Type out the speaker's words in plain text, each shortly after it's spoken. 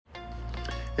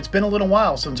It's been a little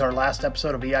while since our last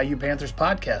episode of EIU Panthers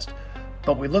podcast,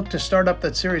 but we look to start up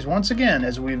that series once again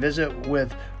as we visit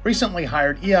with recently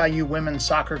hired EIU women's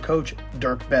soccer coach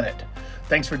Dirk Bennett.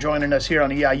 Thanks for joining us here on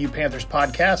EIU Panthers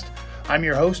podcast. I'm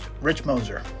your host, Rich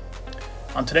Moser.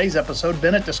 On today's episode,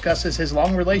 Bennett discusses his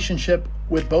long relationship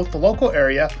with both the local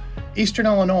area, Eastern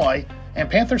Illinois, and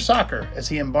Panther soccer as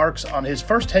he embarks on his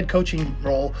first head coaching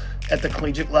role at the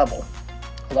collegiate level.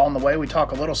 Along the way, we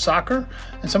talk a little soccer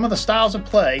and some of the styles of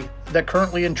play that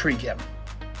currently intrigue him.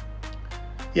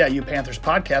 EIU Panthers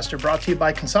podcasts are brought to you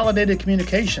by Consolidated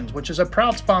Communications, which is a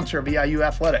proud sponsor of EIU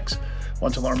Athletics.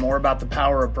 Want to learn more about the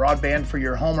power of broadband for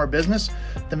your home or business?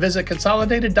 Then visit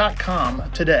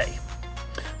consolidated.com today.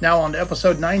 Now on to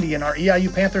episode 90 in our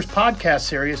EIU Panthers podcast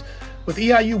series with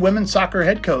EIU women's soccer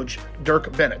head coach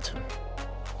Dirk Bennett.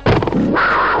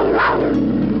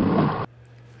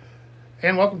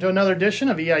 And welcome to another edition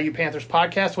of EIU Panthers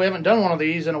podcast. We haven't done one of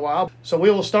these in a while, so we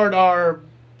will start our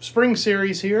spring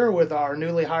series here with our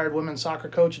newly hired women's soccer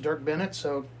coach, Dirk Bennett.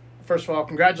 So first of all,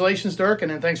 congratulations, Dirk,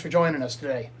 and then thanks for joining us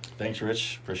today. Thanks,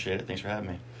 Rich. Appreciate it. Thanks for having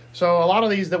me. So a lot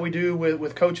of these that we do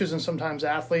with coaches and sometimes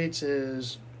athletes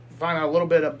is find out a little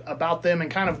bit about them and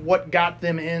kind of what got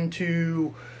them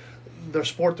into the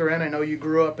sport they're in. I know you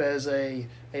grew up as a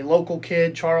local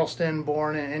kid, Charleston,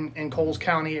 born in Coles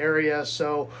County area,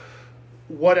 so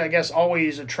what I guess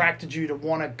always attracted you to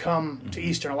want to come to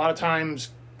Eastern? A lot of times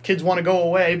kids want to go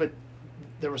away, but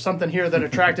there was something here that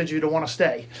attracted you to want to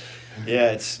stay.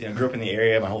 Yeah, grew up in the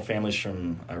area. My whole family's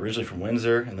originally from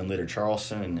Windsor and then later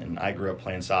Charleston, and I grew up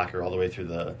playing soccer all the way through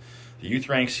the youth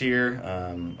ranks here,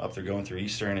 up there going through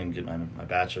Eastern and get my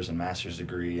bachelor's and master's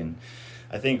degree. And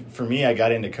I think for me, I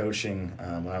got into coaching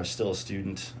when I was still a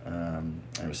student, and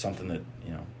it was something that,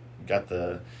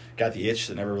 got the itch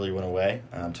that never really went away.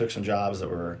 Took some jobs that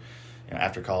were,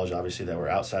 after college, obviously, that were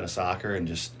outside of soccer, and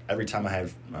just every time I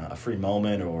had a free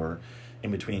moment or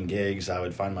in between gigs, I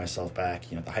would find myself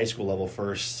back, at the high school level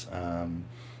first,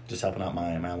 just helping out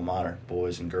my alma mater,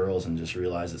 boys and girls, and just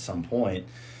realized at some point,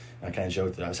 I kind of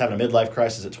joked that I was having a midlife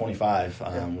crisis at 25,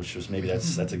 which was maybe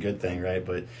that's a good thing, right?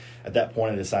 But at that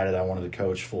point, I decided I wanted to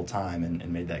coach full time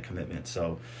and made that commitment.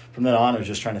 So from then on, I was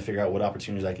just trying to figure out what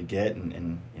opportunities I could get,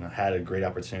 and had a great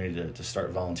opportunity to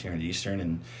start volunteering at Eastern,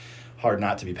 and hard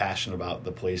not to be passionate about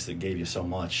the place that gave you so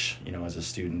much, as a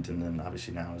student, and then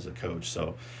obviously now as a coach.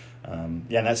 So in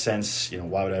that sense,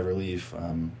 why would I ever leave?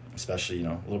 Especially, a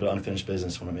little bit of unfinished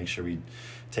business. Want to make sure we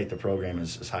take the program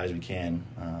as high as we can.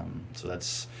 So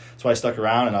that's why I stuck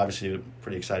around, and obviously a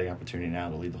pretty exciting opportunity now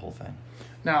to lead the whole thing.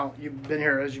 Now, you've been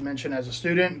here, as you mentioned, as a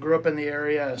student, grew up in the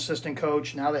area, assistant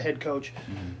coach, now the head coach.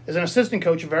 Mm-hmm. As an assistant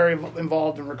coach, you're very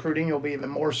involved in recruiting. You'll be even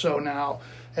more so now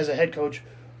as a head coach.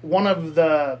 One of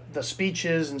the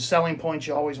speeches and selling points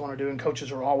you always want to do, and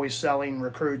coaches are always selling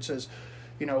recruits, is,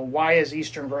 why is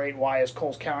Eastern great? Why is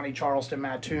Coles County, Charleston,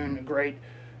 Mattoon great?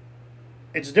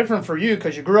 It's different for you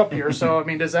because you grew up here. So,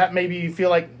 does that maybe you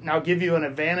feel like now give you an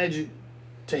advantage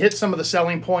to hit some of the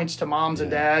selling points to moms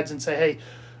and dads and say, hey,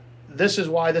 this is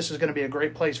why this is going to be a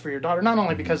great place for your daughter, not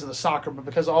only because of the soccer, but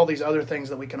because of all these other things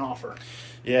that we can offer?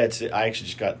 I actually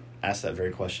just got asked that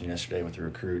very question yesterday with the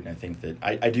recruit, and I think that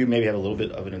I do maybe have a little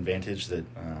bit of an advantage that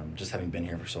just having been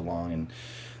here for so long, and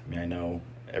I know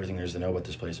everything there is to know about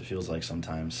this place, it feels like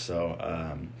sometimes. So,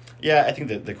 I think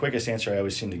that the quickest answer I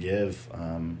always seem to give,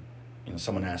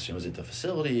 someone asks, is it the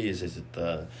facilities? Is it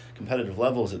the competitive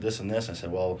level? Is it this and this? I said,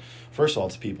 well, first of all,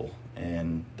 it's people.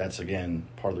 And that's, again,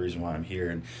 part of the reason why I'm here.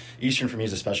 And Eastern for me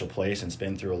is a special place, and it's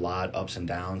been through a lot, ups and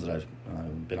downs that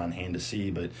I've been on hand to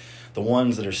see. But the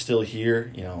ones that are still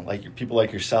here, like people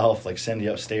like yourself, like Cindy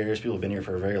upstairs, people have been here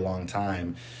for a very long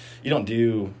time. You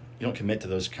don't commit to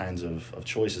those kinds of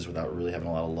choices without really having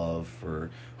a lot of love for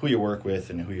who you work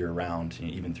with and who you're around,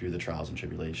 even through the trials and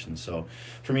tribulations. So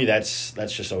for me, that's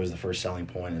just always the first selling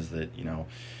point, is that,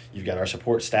 you've got our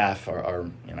support staff, our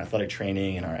athletic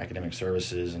training and our academic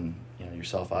services, and,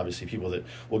 yourself, obviously, people that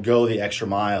will go the extra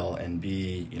mile and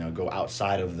go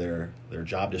outside of their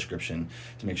job description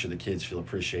to make sure the kids feel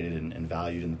appreciated and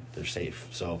valued and they're safe.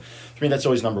 So for me, that's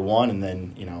always number one. And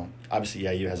then, obviously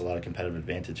EIU has a lot of competitive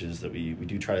advantages that we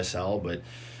do try to sell, but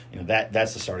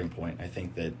that's the starting point. I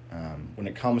think that when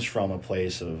it comes from a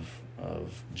place of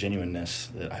genuineness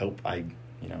that I hope I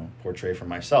portray for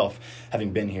myself,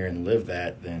 having been here and lived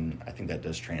that, then I think that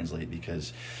does translate.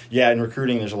 Because in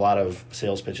recruiting there's a lot of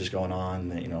sales pitches going on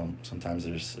that, sometimes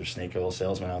there's snake oil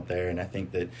salesmen out there, and I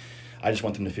think that I just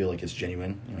want them to feel like it's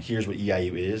genuine. Here's what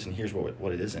EIU is and here's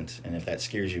what it isn't, and if that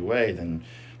scares you away, then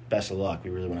best of luck. We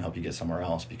really want to help you get somewhere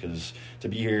else, because to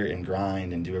be here and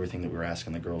grind and do everything that we're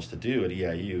asking the girls to do at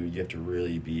EIU, you have to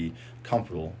really be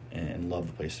comfortable and love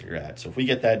the place that you're at. So if we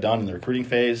get that done in the recruiting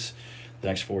phase, the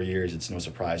next 4 years, it's no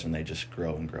surprise when they just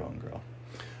grow and grow and grow.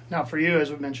 Now, for you,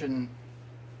 as we mentioned,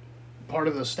 part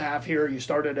of the staff here, you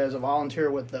started as a volunteer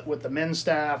with the men's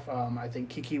staff. I think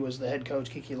Kiki was the head coach.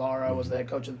 Kiki Lara was the head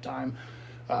coach at the time.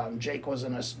 Jake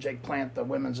Jake Plant, the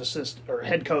women's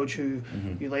head coach, who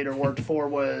you later worked for,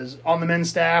 was on the men's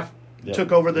staff. Yep.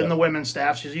 Took over the women's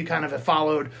staff. So you kind of have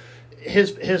followed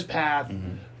his path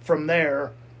from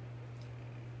there.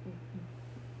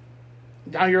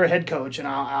 Now you're a head coach, and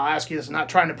I'll ask you this. I'm not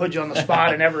trying to put you on the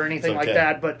spot and ever anything like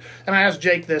that, and I asked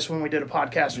Jake this when we did a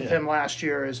podcast with him last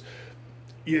year, is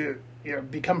you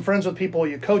become friends with people,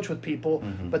 you coach with people,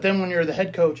 but then when you're the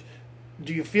head coach,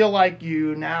 do you feel like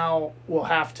you now will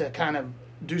have to kind of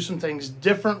do some things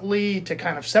differently to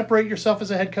kind of separate yourself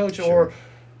as a head coach, or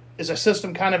is a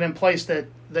system kind of in place that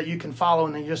you can follow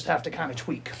and then you just have to kind of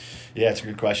tweak? Yeah, it's a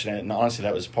good question. And honestly,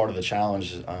 that was part of the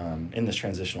challenge in this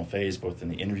transitional phase, both in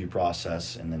the interview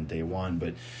process and then day one.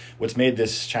 But what's made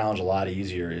this challenge a lot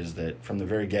easier is that from the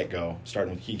very get-go,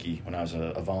 starting with Kiki, when I was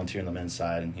a volunteer on the men's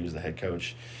side and he was the head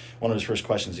coach, one of his first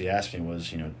questions he asked me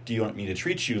was, do you want me to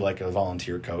treat you like a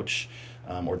volunteer coach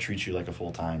or treat you like a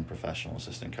full-time professional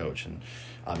assistant coach? And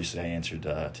obviously I answered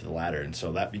to the latter. And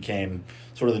so that became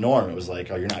sort of the norm. It was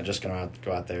like, oh, you're not just going to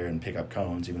go out there and pick up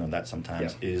cones, even though that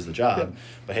sometimes is the job.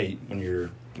 But hey, when you're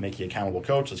making you accountable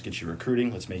coach, let's get you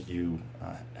recruiting. Let's make you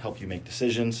help you make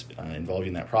decisions, involve you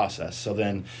in that process. So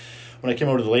then when I came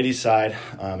over to the ladies' side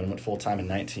and went full-time in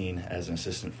 19 as an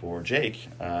assistant for Jake,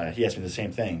 he asked me the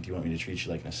same thing. Do you want me to treat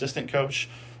you like an assistant coach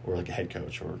or like a head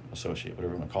coach or associate,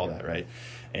 whatever you want to call that, right?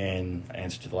 And I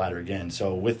answered to the latter again.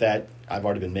 So with that, I've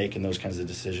already been making those kinds of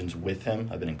decisions with him.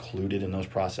 I've been included in those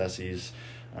processes,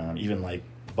 even like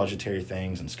budgetary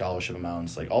things and scholarship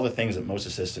amounts, like all the things that most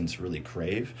assistants really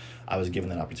crave. I was given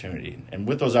that opportunity. And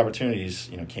with those opportunities,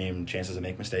 came chances to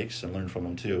make mistakes and learn from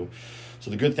them too.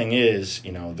 So the good thing is,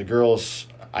 the girls,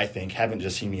 I think, haven't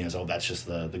just seen me as, that's just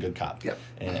the good cop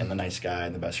and the nice guy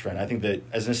and the best friend. I think that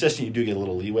as an assistant, you do get a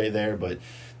little leeway there, but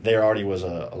there already was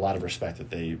a lot of respect that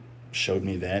they showed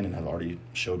me then and have already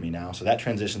showed me now. So that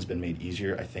transition's been made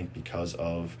easier, I think, because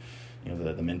of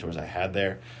the mentors I had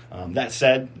there. That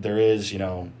said, there's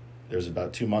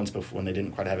about 2 months before when they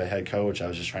didn't quite have a head coach. I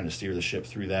was just trying to steer the ship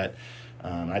through that.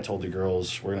 I told the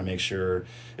girls, we're going to make sure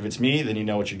if it's me, then you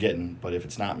know what you're getting. But if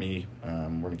it's not me,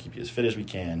 we're going to keep you as fit as we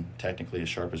can, technically as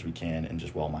sharp as we can, and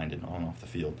just well-minded on and off the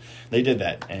field. They did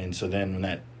that. And so then when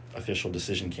that official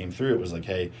decision came through, it was like,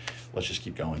 hey, let's just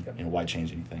keep going. Why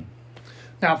change anything?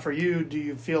 Now, for you, do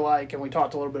you feel like, and we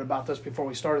talked a little bit about this before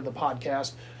we started the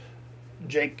podcast,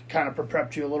 Jake kind of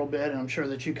prepped you a little bit, and I'm sure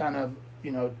that you kind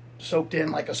of, soaked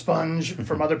in like a sponge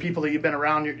from other people that you've been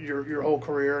around your whole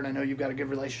career, and I know you've got a good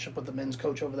relationship with the men's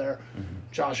coach over there,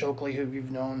 Josh Oakley, who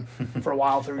you've known for a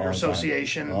while through your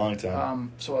association. Long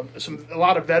time. So a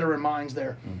lot of veteran minds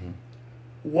there.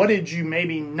 What did you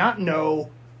maybe not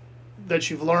know that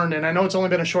you've learned? And I know it's only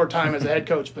been a short time as a head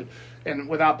coach, but and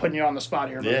without putting you on the spot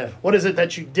here, but what is it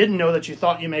that you didn't know that you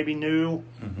thought you maybe knew?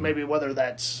 Maybe whether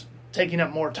that's taking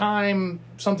up more time,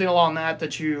 something along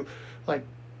that you like,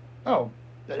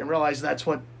 I didn't realize that's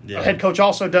what a head coach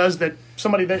also does, that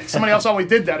somebody else always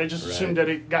did that. I just assumed that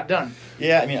it got done.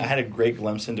 Yeah, I mean, I had a great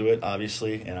glimpse into it,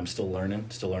 obviously, and I'm still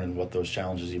learning what those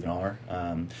challenges even are.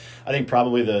 I think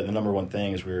probably the number one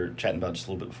thing, as we were chatting about just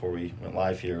a little bit before we went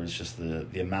live here, was just the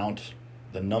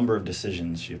number of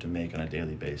decisions you have to make on a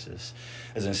daily basis.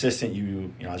 As an assistant,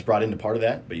 I was brought into part of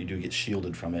that, but you do get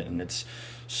shielded from it, and it's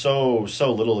so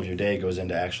little of your day goes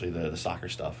into actually the soccer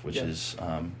stuff, which is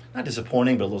not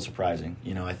disappointing, but a little surprising.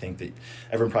 I think that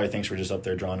everyone probably thinks we're just up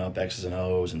there drawing up X's and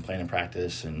O's and playing in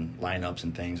practice and lineups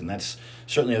and things, and that's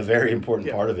certainly a very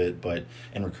important part of it,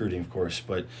 and recruiting, of course,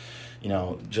 but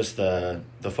just the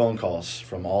phone calls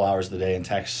from all hours of the day and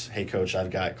texts. Hey, coach,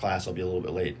 I've got class. I'll be a little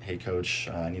bit late. Hey, coach,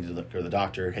 I need to go to the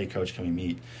doctor. Hey, coach, can we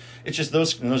meet? It's just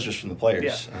those just from the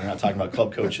players. We're not talking about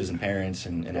club coaches and parents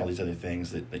and all these other things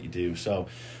that you do. So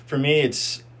for me,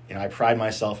 it's, I pride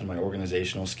myself in my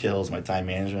organizational skills, my time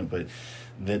management, but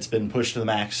that's been pushed to the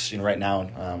max. Right now,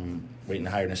 waiting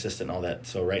to hire an assistant and all that.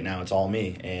 So right now it's all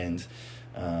me. And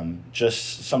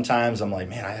just sometimes I'm like,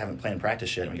 man, I haven't planned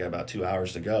practice yet, and we got about 2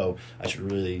 hours to go. I should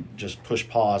really just push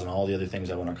pause on all the other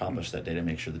things I want to accomplish that day to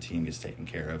make sure the team gets taken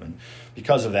care of. And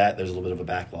because of that, there's a little bit of a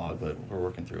backlog, but we're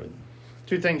working through it.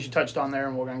 Two things you touched on there,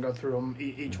 and we're going to go through them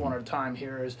each one at a time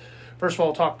here, is, first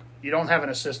of all, you don't have an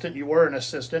assistant. You were an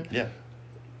assistant. Yeah.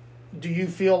 Do you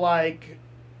feel like,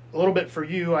 a little bit for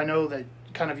you, I know that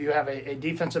kind of you have a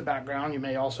defensive background. You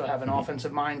may also have an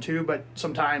offensive mind too, but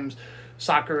sometimes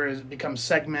soccer becomes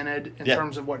segmented in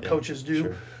terms of what coaches do.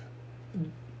 Sure.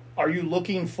 Are you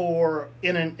looking for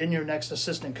in your next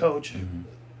assistant coach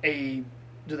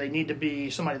do they need to be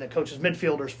somebody that coaches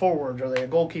midfielders, forwards? Are they a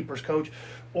goalkeepers coach?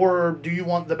 Or do you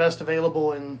want the best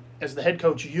available, and as the head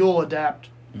coach, you'll adapt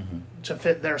to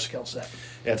fit their skill set?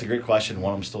 Yeah, it's a great question.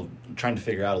 One I'm still trying to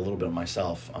figure out a little bit of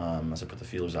myself as I put the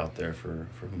feelers out there for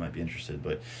who might be interested.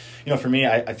 But, for me,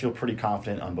 I feel pretty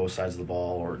confident on both sides of the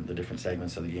ball or the different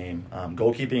segments of the game.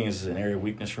 Goalkeeping is an area of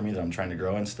weakness for me that I'm trying to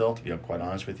grow in still, to be quite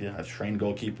honest with you. I've trained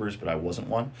goalkeepers, but I wasn't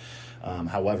one.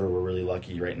 However, we're really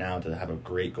lucky right now to have a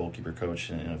great goalkeeper coach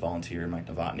and a volunteer, Mike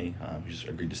Novotny, who's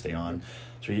agreed to stay on.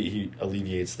 So he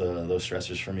alleviates those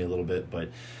stressors for me a little bit. But,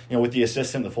 with the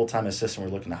assistant, the full-time assistant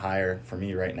we're looking to hire, for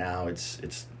me right now,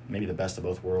 it's maybe the best of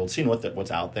both worlds, seeing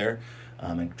what's out there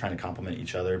and trying to complement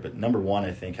each other. But number one,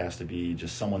 I think, has to be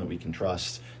just someone that we can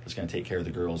trust that's going to take care of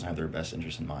the girls and have their best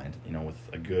interest in mind, with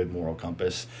a good moral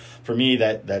compass. For me,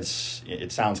 that's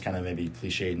it sounds kind of maybe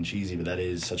cliched and cheesy, but that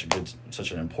is such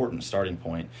an important starting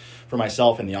point for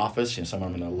myself in the office.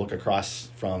 Someone I'm going to look across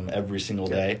from every single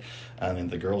day, and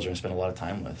the girls are going to spend a lot of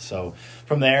time with. So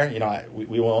from there,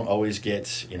 we won't always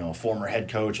get a former head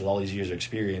coach with all these years of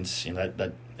experience.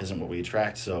 That isn't what we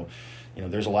attract. So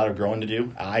there's a lot of growing to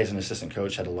do. I, as an assistant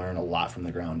coach, had to learn a lot from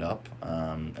the ground up,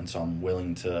 and so I'm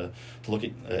willing to look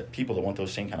at people that want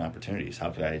those same kind of opportunities. How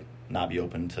could I not be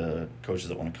open to coaches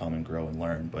that want to come and grow and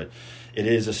learn? But it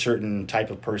is a certain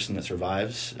type of person that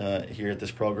survives here at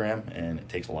this program, and it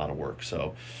takes a lot of work.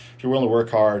 So if you're willing to work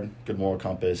hard, good moral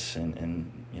compass,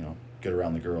 and good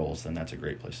around the girls, then that's a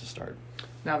great place to start.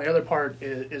 Now, the other part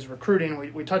is recruiting.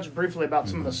 We touched briefly about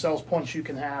some of the sales points you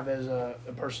can have as a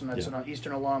person that's an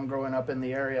Eastern alum growing up in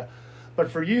the area.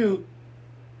 But for you,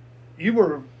 you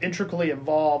were intricately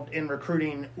involved in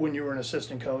recruiting when you were an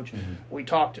assistant coach. We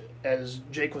talked as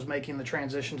Jake was making the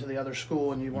transition to the other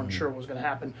school and you weren't sure what was going to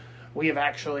happen. We have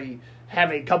actually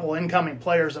have a couple incoming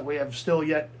players that we have still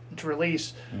yet to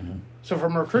release. So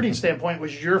from a recruiting standpoint,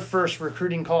 was your first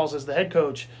recruiting calls as the head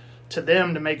coach to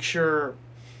them to make sure,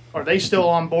 are they still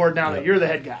on board now that you're the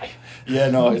head guy? Yeah,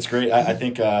 no, it's great. I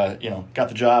think, got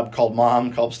the job, called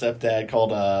mom, called stepdad,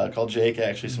 called Jake,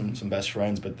 actually some best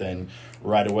friends. But then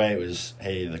right away it was,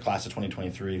 hey, the class of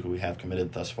 2023 who we have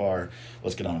committed thus far,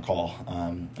 let's get on a call.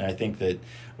 And I think that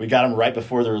we got them right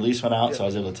before the release went out, so I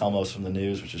was able to tell most from the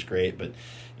news, which is great. But,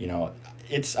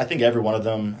 I think every one of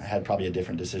them had probably a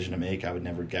different decision to make. I would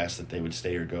never guess that they would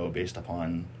stay or go based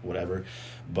upon whatever.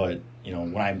 But,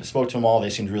 when I spoke to them all, they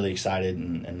seemed really excited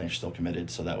and they're still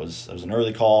committed. So that was an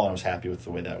early call, and I was happy with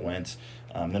the way that went.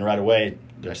 Then right away,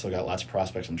 I still got lots of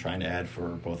prospects I'm trying to add for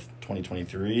both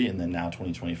 2023 and then now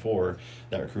 2024.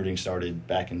 That recruiting started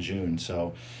back in June.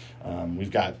 So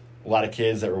we've got a lot of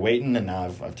kids that were waiting, and now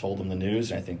I've told them the news,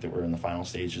 and I think that we're in the final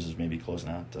stages of maybe closing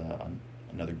out on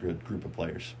another good group of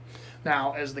players.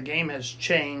 Now, as the game has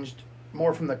changed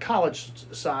more from the college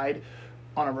side,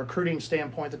 on a recruiting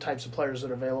standpoint, the types of players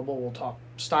that are available, we'll talk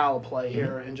style of play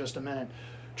here in just a minute.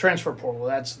 Transfer portal,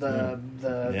 that's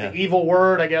the evil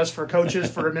word, I guess, for coaches,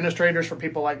 for administrators, for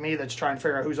people like me that's trying to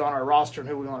figure out who's on our roster and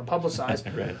who we want to publicize.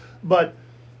 Right. But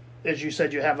as you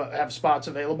said, you have spots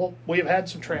available. We have had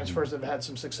some transfers that have had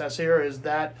some success here. Is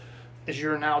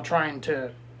you're now trying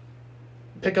to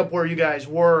pick up where you guys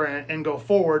were and go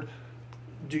forward,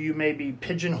 do you maybe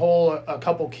pigeonhole a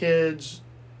couple kids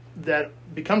that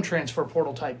become transfer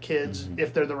portal type kids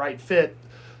if they're the right fit,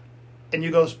 and you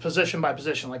go position by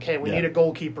position, like, hey, we need a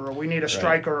goalkeeper, or we need a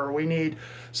striker, or we need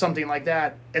something like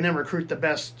that, and then recruit the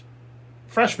best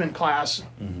freshman class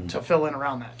to fill in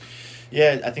around that?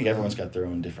 Yeah, I think everyone's got their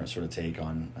own different sort of take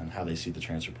on how they see the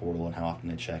transfer portal and how often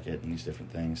they check it and these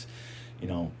different things.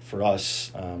 For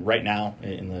us, right now,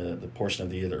 in the portion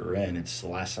of the year that we're in, it's the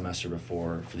last semester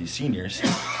for these seniors.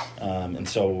 And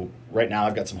so right now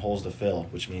I've got some holes to fill,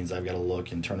 which means I've got to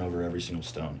look and turn over every single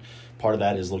stone. Part of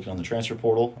that is looking on the transfer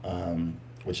portal,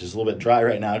 which is a little bit dry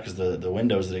right now because the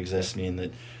windows that exist mean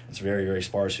that it's very, very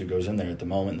sparse who goes in there at the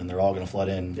moment, and then they're all going to flood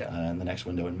in the next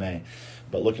window in May.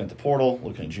 But looking at the portal,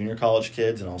 looking at junior college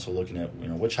kids, and also looking at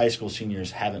which high school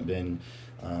seniors haven't been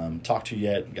talked to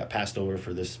yet, got passed over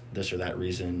for this or that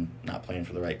reason, not playing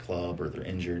for the right club, or they're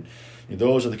injured.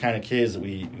 Those are the kind of kids that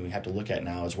we have to look at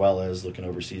now, as well as looking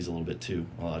overseas a little bit too.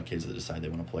 A lot of kids that decide they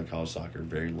want to play college soccer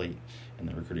very late in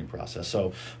the recruiting process.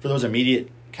 So for those immediate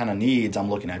kind of needs, I'm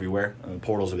looking everywhere.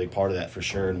 Portal's a big part of that for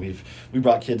sure, and we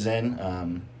brought kids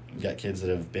in. We've got kids that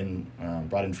have been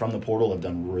brought in from the portal, have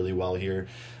done really well here.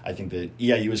 I think that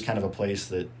EIU is kind of a place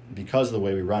that, because of the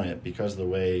way we run it, because of the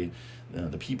way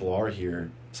the people are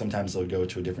here, sometimes they'll go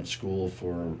to a different school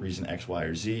for reason X, Y,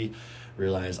 or Z,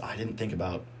 realize I didn't think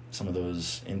about some of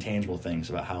those intangible things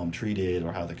about how I'm treated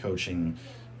or how the coaching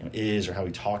is or how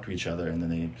we talk to each other, and then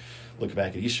they look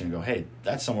back at Eastern and go, hey,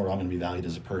 that's somewhere I'm going to be valued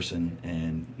as a person,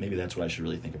 and maybe that's what I should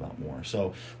really think about more.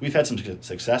 So we've had some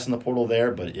success in the portal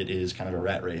there, but it is kind of a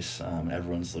rat race.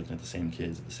 Everyone's looking at the same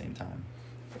kids at the same time.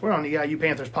 We're on the EIU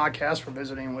Panthers podcast. We're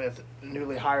visiting with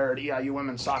newly hired EIU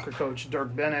women's soccer coach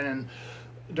Dirk Bennett. And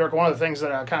Dirk, one of the things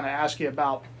that I kind of ask you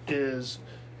about is,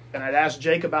 and I'd asked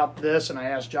Jake about this, and I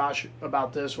asked Josh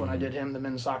about this when I did him, the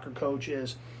men's soccer coach,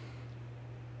 is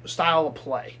style of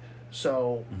play.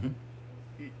 So,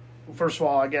 first of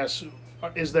all, I guess,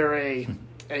 is there a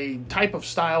type of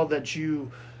style that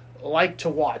you like to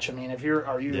watch? I mean, if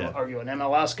are you an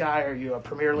MLS guy? Are you a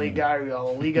Premier League guy? Are you a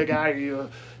La Liga guy? Are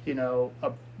you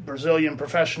a Brazilian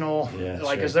professional?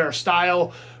 Is there a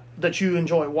style that you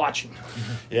enjoy watching?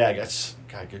 Yeah, I guess.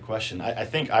 God, good question. I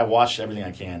think I watch everything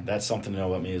I can. That's something to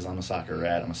know about me, is I'm a soccer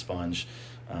rat. I'm a sponge.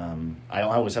 I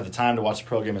don't always have the time to watch the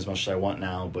program as much as I want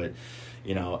now, but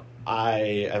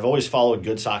I've always followed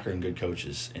good soccer and good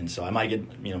coaches, and so I might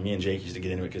get, me and Jake used to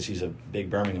get into it because he's a big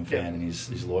Birmingham fan and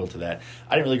he's loyal to that.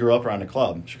 I didn't really grow up around a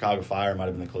club. Chicago Fire might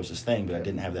have been the closest thing, but I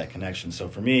didn't have that connection. So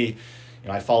for me,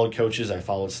 I followed coaches, I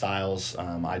followed styles.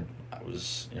 I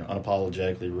was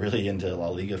unapologetically really into La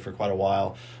Liga for quite a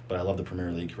while, but I love the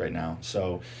Premier League right now.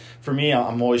 So for me,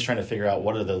 I'm always trying to figure out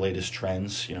what are the latest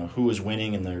trends, who is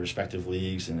winning in their respective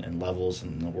leagues and levels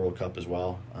in the World Cup as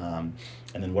well.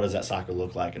 And then what does that soccer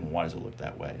look like and why does it look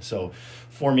that way? So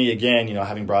for me, again,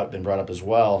 having been brought up as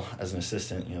well as an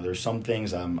assistant, there's some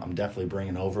things I'm definitely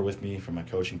bringing over with me from a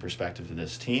coaching perspective to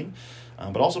this team.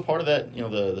 But also part of that,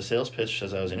 the sales pitch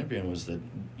as I was interviewing was that,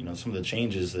 some of the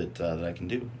changes that I can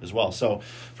do as well. So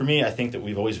for me, I think that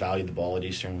we've always valued the ball at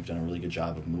Eastern. We've done a really good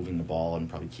job of moving the ball and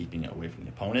probably keeping it away from the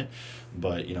opponent.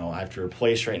 But, I have to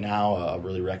replace right now a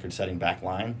really record-setting back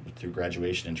line through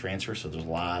graduation and transfer. So there's a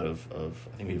lot of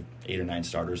I think we have 8 or 9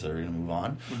 starters that are going to move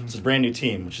on. So it's a brand new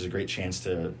team, which is a great chance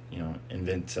to,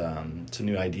 invent some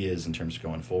new ideas in terms of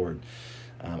going forward.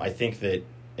 I think that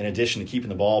in addition to keeping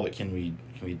the ball, but can we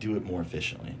do it more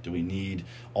efficiently? Do we need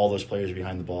all those players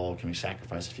behind the ball? Can we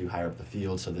sacrifice a few higher up the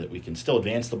field so that we can still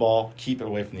advance the ball, keep it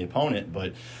away from the opponent,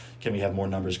 but can we have more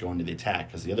numbers going to the attack?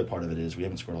 Because the other part of it is we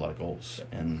haven't scored a lot of goals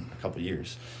in a couple of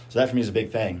years. So that for me is a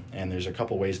big thing, and there's a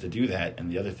couple ways to do that.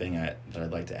 And the other thing that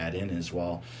I'd like to add in is,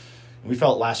 we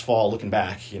felt last fall, looking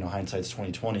back, hindsight's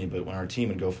 20/20, but when our team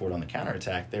would go forward on the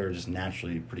counterattack, they were just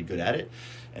naturally pretty good at it.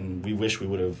 And we wish we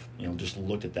would have, just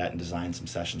looked at that and designed some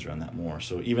sessions around that more.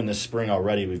 So even this spring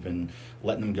already, we've been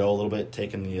letting them go a little bit,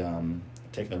 taking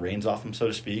the reins off them, so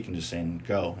to speak, and just saying,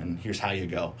 go, and here's how you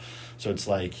go. So it's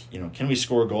like, can we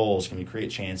score goals? Can we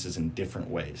create chances in different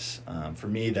ways? For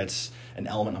me, that's an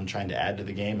element I'm trying to add to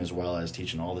the game, as well as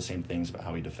teaching all the same things about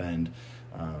how we defend.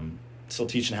 Still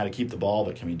teaching how to keep the ball,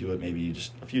 but can we do it maybe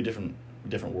just a few different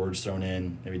words thrown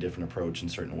in, maybe different approach in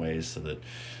certain ways, so that,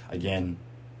 again,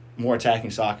 more attacking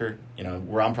soccer,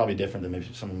 where I'm probably different than maybe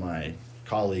some of my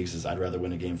colleagues is I'd rather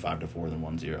win a game 5-4 than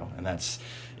 1-0. And that's,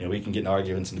 we can get in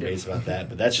arguments and debates about that,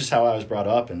 but that's just how I was brought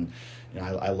up. And,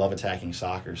 I love attacking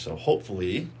soccer. So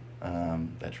hopefully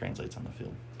that translates on the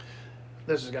field.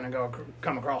 This is going to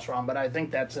come across wrong, but I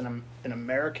think that's an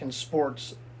American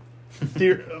sports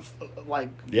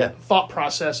thought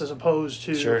process as opposed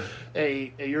to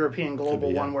a European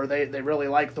global one where they really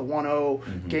like the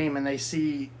 1-0 game and they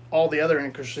see all the other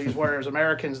intricacies, whereas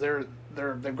Americans they've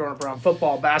grown up around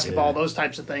football, basketball, those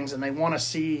types of things, and they want to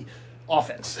see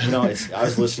offense. I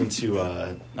was listening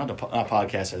to not a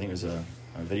podcast, I think it was a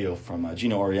video from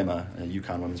Gino Auriemma, a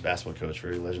UConn women's basketball coach,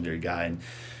 very legendary guy, and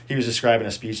he was describing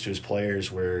a speech to his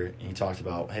players where he talked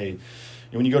about, hey,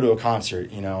 when you go to a concert,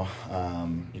 you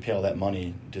pay all that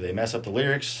money. Do they mess up the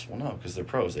lyrics? Well, no, because they're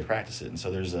pros. They practice it. And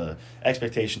so there's a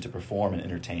expectation to perform and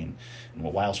entertain. And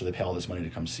why else would they pay all this money to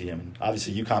come see them? And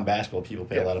obviously, UConn basketball, people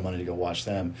pay a lot of money to go watch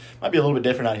them. Might be a little bit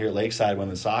different out here at Lakeside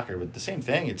women's soccer, but the same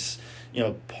thing. It's,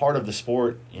 part of the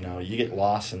sport. You get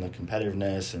lost in the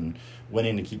competitiveness and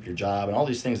winning to keep your job and all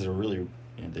these things that are really,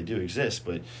 they do exist,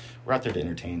 but we're out there to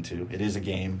entertain too. It is a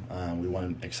game. We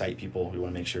want to excite people. We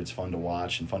want to make sure it's fun to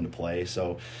watch and fun to play.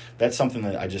 So that's something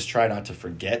that I just try not to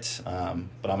forget.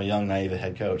 But I'm a young, naive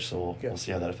head coach, so we'll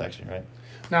see how that affects me, right?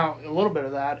 Now, a little bit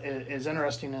of that is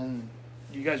interesting, and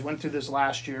you guys went through this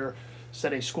last year,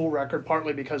 set a school record,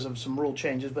 partly because of some rule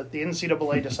changes, but the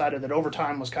NCAA decided that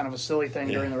overtime was kind of a silly thing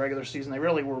during the regular season. They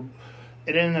really were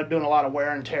it ended up doing a lot of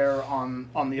wear and tear on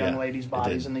the young Yeah, ladies' it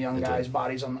bodies did. and the young It guys' did.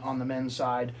 bodies on the men's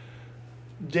side.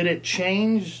 Did it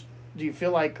change? Do you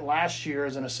feel like last year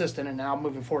as an assistant and now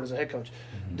moving forward as a head coach,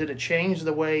 did it change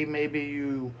the way maybe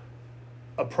you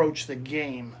approach the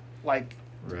game? Like,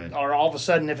 Right. or all of a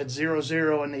sudden, if it's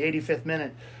 0-0 in the 85th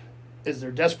minute, is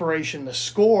there desperation to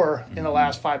score in the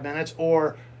last 5 minutes,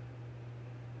 or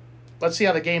let's see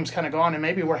how the game's kind of gone and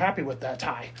maybe we're happy with that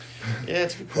tie? Yeah,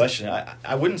 it's a good question.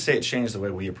 I wouldn't say it changed the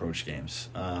way we approach games.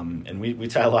 And we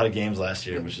tied a lot of games last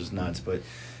year, which is nuts. But,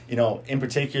 in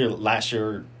particular, last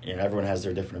year, everyone has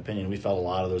their different opinion. We felt a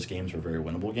lot of those games were very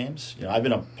winnable games. I've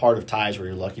been a part of ties where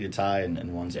you're lucky to tie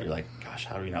and ones that you're like, gosh,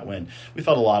 how do we not win? We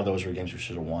felt a lot of those were games we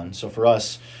should have won. So for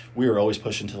us, we were always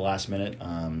pushing to the last minute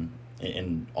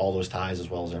in all those ties as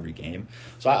well as every game.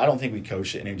 So I don't think we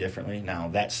coached it any differently. Now,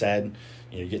 that said,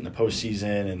 you get in the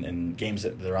postseason and games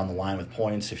that are on the line with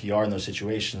points. If you are in those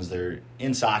situations,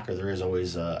 in soccer, there is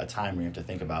always a time where you have to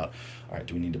think about, all right,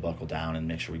 do we need to buckle down and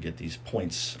make sure we get these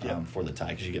points for the tie?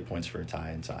 Because you get points for a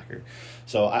tie in soccer.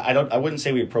 So I wouldn't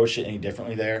say we approached it any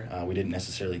differently there. We didn't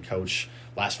necessarily coach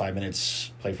last 5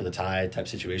 minutes, play for the tie type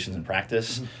situations in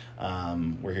practice.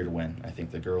 Mm-hmm. We're here to win. I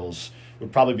think the girls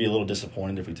would probably be a little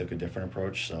disappointed if we took a different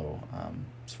approach. So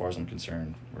as far as I'm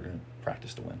concerned, we're going to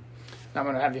practice to win. Now I'm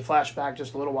going to have you flash back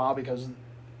just a little while because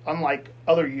unlike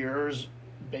other years,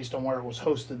 based on where it was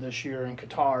hosted this year in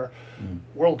Qatar,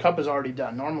 World Cup is already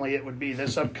done. Normally it would be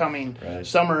this upcoming Right.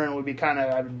 summer and would be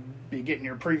I would be getting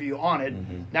your preview on it.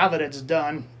 Mm-hmm. Now that it's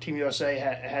done, Team USA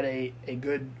had a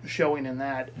good showing in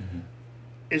that. Mm-hmm.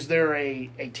 Is there a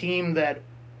team that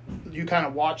you kind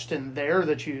of watched in there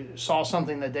that you saw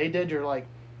something that they did? You're like,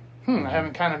 I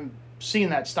haven't kind of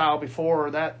seen that style before,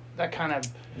 or that kind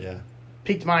of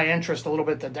piqued my interest a little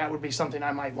bit, that would be something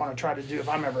I might want to try to do if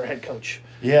I'm ever a head coach.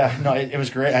 Yeah, no, it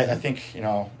was great. I think,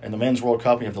 in the Men's World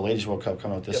Cup, you have the Ladies World Cup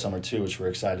coming up this summer too, which we're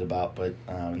excited about. But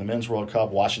in the Men's World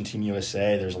Cup, watching Team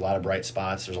USA, there's a lot of bright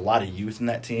spots. There's a lot of youth in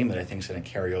that team that I think is going to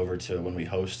carry over to when we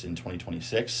host in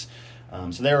 2026.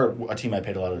 So they're a team I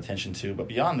paid a lot of attention to. But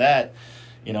beyond that,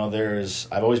 I've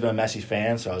always been a Messi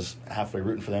fan, so I was halfway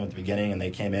rooting for them at the beginning, and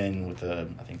they came in with,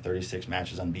 I think, 36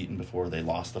 matches unbeaten before they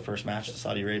lost the first match to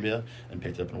Saudi Arabia and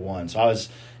picked it up and won. So I was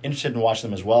interested in watching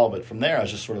them as well, but from there I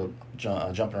was just sort of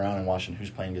jumping around and watching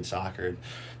who's playing good soccer.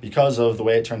 Because of the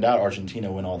way it turned out,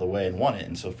 Argentina went all the way and won it,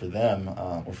 and so for them,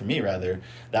 or for me rather,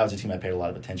 that was a team I paid a lot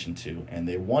of attention to, and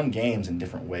they won games in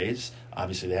different ways.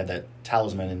 Obviously they had that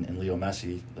talisman in Leo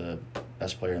Messi, the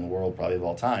best player in the world probably of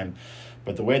all time.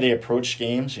 But the way they approached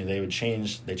games, they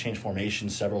changed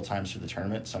formations several times through the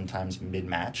tournament, sometimes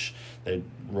mid-match. They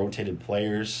rotated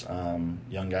players,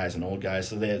 young guys and old guys.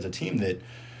 So they as a team that,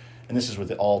 and this is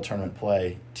with all tournament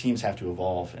play, teams have to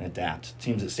evolve and adapt.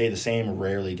 Teams that stay the same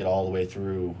rarely get all the way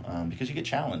through because you get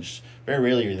challenged. Very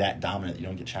rarely you're that dominant that you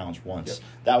don't get challenged once. Yep.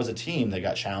 That was a team that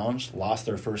got challenged, lost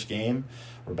their first game,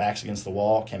 were backs against the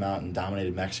wall, came out and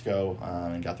dominated Mexico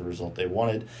and got the result they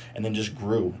wanted, and then just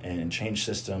grew and changed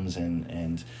systems.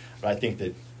 But I think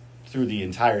that through the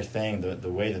entire thing,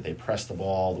 the way that they pressed the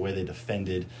ball, the way they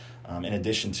defended, in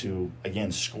addition to,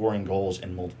 again, scoring goals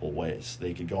in multiple ways.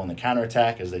 They could go on the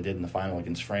counterattack, as they did in the final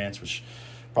against France, which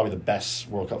probably the best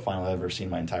World Cup final I've ever seen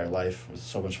in my entire life. It was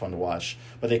so much fun to watch.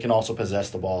 But they can also possess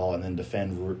the ball and then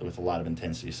defend with a lot of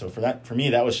intensity. So for me,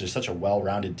 that was just such a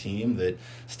well-rounded team that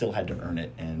still had to earn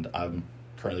it. And I'm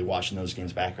currently watching those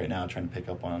games back right now, trying to pick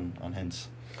up on hints.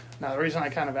 Now, the reason I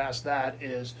kind of asked that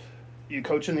is you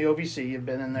coach in the OVC. You've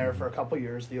been in there for a couple of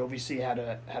years. The OVC had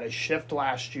a shift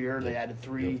last year. They added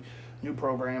 3 new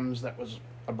programs. That was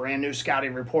a brand new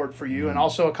scouting report for you, and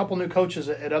also a couple new coaches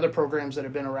at other programs that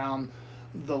have been around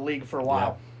the league for a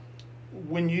while.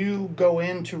 When you go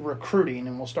into recruiting,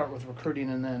 and we'll start with recruiting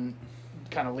and then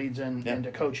kind of leads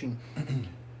into coaching,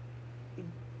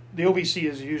 the OVC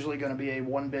is usually going to be a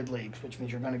one-bid league, which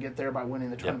means you're going to get there by winning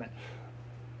the tournament.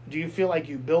 Do you feel like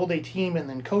you build a team and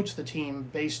then coach the team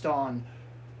based on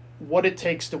what it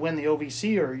takes to win the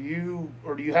OVC,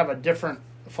 or do you have a different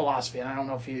philosophy? And I don't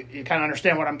know if you kind of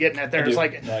understand what I'm getting at there. I do. It's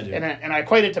like, No, I do. And I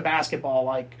equate it to basketball.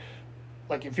 Like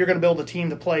if you're going to build a team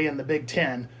to play in the Big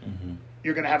Ten,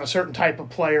 you're going to have a certain type of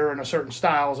player and a certain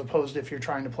style, as opposed to if you're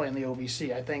trying to play in the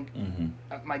OVC. I think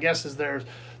my guess is there's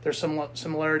some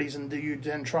similarities, and do you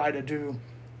then try to do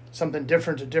something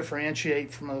different to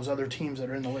differentiate from those other teams that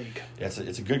are in the league? Yeah,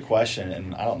 it's a good question,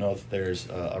 and I don't know if there's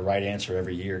a right answer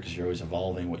every year because you're always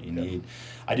evolving what you need.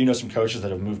 I do know some coaches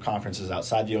that have moved conferences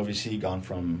outside the OVC, gone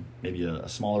from maybe a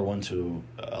smaller one to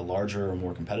a larger or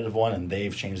more competitive one, and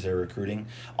they've changed their recruiting.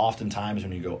 Oftentimes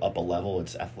when you go up a level,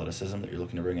 it's athleticism that you're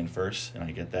looking to bring in first, and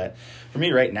I get that. For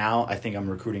me right now, I think I'm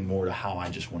recruiting more to how I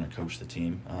just want to coach the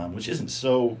team, which isn't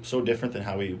so different than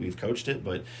how we've coached it,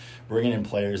 but bringing in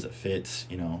players that fit,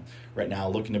 right now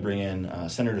looking to bring in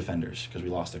center defenders because we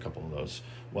lost a couple of those.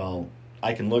 Well,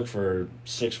 I can look for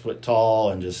 6 foot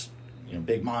tall and just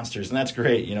big monsters, and that's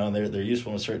great. They're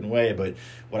useful in a certain way, but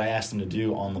what I ask them to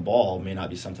do on the ball may not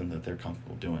be something that they're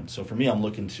comfortable doing. So for me, I'm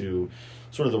looking to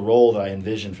sort of the role that I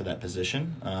envision for that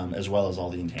position, as well as all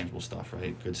the intangible stuff,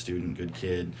 right? Good student, good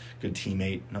kid, good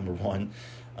teammate, number one.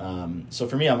 So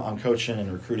for me, I'm coaching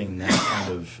and recruiting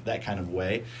that kind of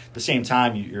way. At the same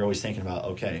time, you're always thinking about,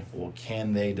 okay, well,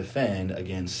 can they defend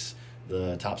against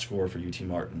the top scorer for UT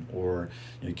Martin, or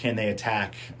can they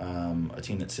attack a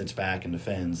team that sits back and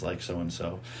defends like so and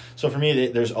so? So for me,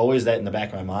 there's always that in the back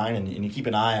of my mind, and you keep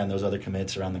an eye on those other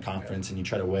commits around the conference, and you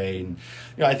try to weigh. And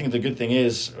I think the good thing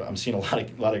is I'm seeing a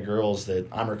lot of girls that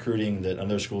I'm recruiting that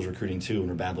other schools recruiting too, and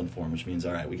we're battling for them, which means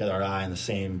all right, we got our eye on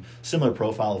the similar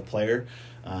profile of player,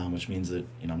 which means that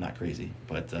I'm not crazy,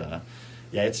 but.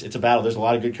 Yeah, it's a battle. There's a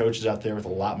lot of good coaches out there with a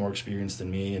lot more experience than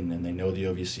me, and they know the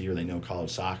OVC or they know college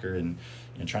soccer, and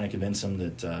trying to convince them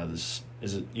that this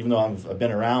is, even though I've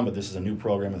been around, but this is a new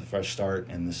program with a fresh start,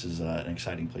 and this is an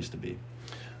exciting place to be.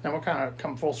 Now we'll kind of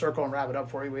come full circle and wrap it up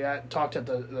for you. We talked at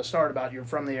the start about you're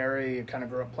from the area, you kind of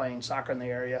grew up playing soccer in the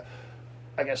area.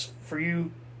 I guess for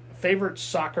you, favorite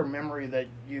soccer memory that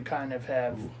you kind of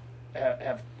have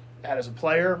had as a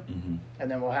player,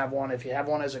 and then we'll have one, if you have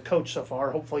one as a coach so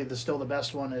far, hopefully still the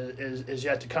best one is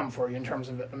yet to come for you in terms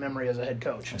of a memory as a head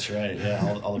coach. That's right,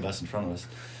 yeah, all the best in front of us.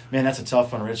 Man, that's a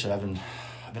tough one, Rich. I've been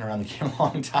around the game a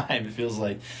long time. It feels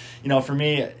like, for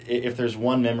me, if there's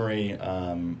one memory,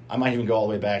 I might even go all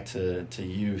the way back to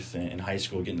youth in high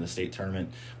school, getting to the state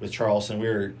tournament with Charleston. We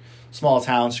were small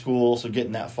town school, so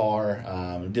getting that far,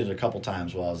 did it a couple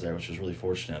times while I was there, which was really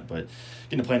fortunate. But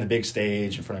getting to play on the big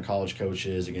stage in front of college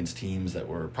coaches against teams that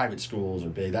were private schools or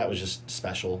big, that was just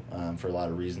special for a lot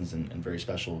of reasons, and very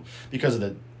special because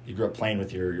of you grew up playing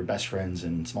with your best friends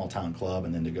in small town club,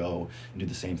 and then to go and do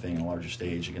the same thing on a larger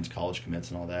stage against college commits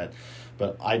and all that.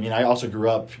 But I also grew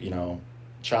up,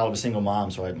 child of a single mom,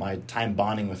 so my time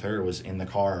bonding with her was in the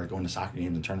car, going to soccer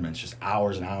games and tournaments, just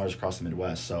hours and hours across the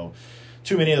Midwest. So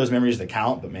too many of those memories that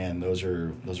count, but man, those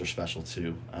are special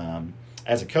too.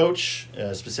 As a coach,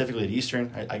 specifically at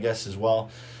Eastern, I guess as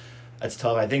well, that's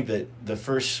tough. I think that the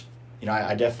first,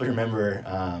 I definitely remember.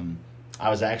 I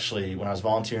was actually, when I was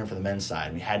volunteering for the men's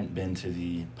side, we hadn't been to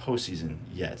the postseason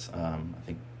yet. I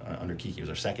think under Kiki, it was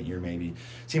our second year maybe.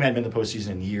 Team hadn't been to the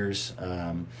postseason in years.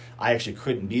 I actually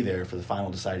couldn't be there for the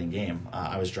final deciding game.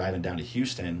 I was driving down to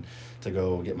Houston to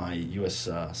go get my U.S.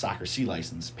 Soccer C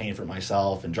license, paying for it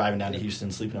myself, and driving down to Houston,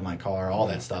 sleeping in my car, all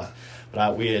that stuff.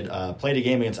 But we had played a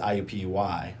game against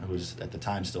IUPUI, who was at the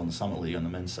time still in the Summit League on the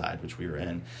men's side, which we were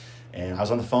in. And I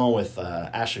was on the phone with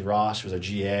Ashley Ross, who was our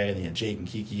GA, and he had Jake and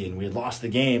Kiki, and we had lost the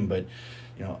game, but,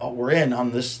 we're in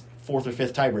on this 4th or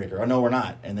 5th tiebreaker. Oh, no, we're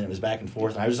not. And then it was back and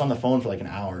forth. And I was just on the phone for like an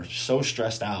hour, so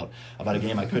stressed out about a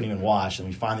game I couldn't even watch. And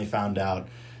we finally found out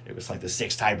it was like the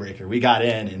 6th tiebreaker. We got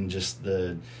in, and just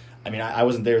I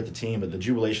wasn't there with the team, but the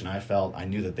jubilation I felt, I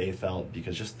knew that they felt,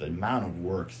 because just the amount of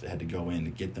work that had to go in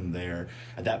to get them there.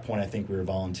 At that point, I think we were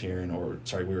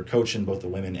we were coaching both the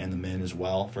women and the men as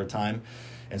well for a time.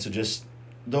 And so just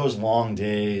those long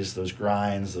days, those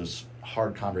grinds, those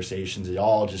hard conversations, it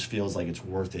all just feels like it's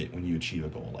worth it when you achieve a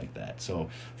goal like that. So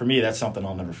for me, that's something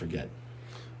I'll never forget.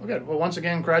 Well, good. Well, once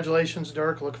again, congratulations,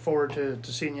 Dirk. Look forward to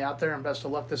seeing you out there, and best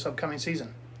of luck this upcoming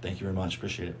season. Thank you very much.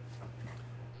 Appreciate it.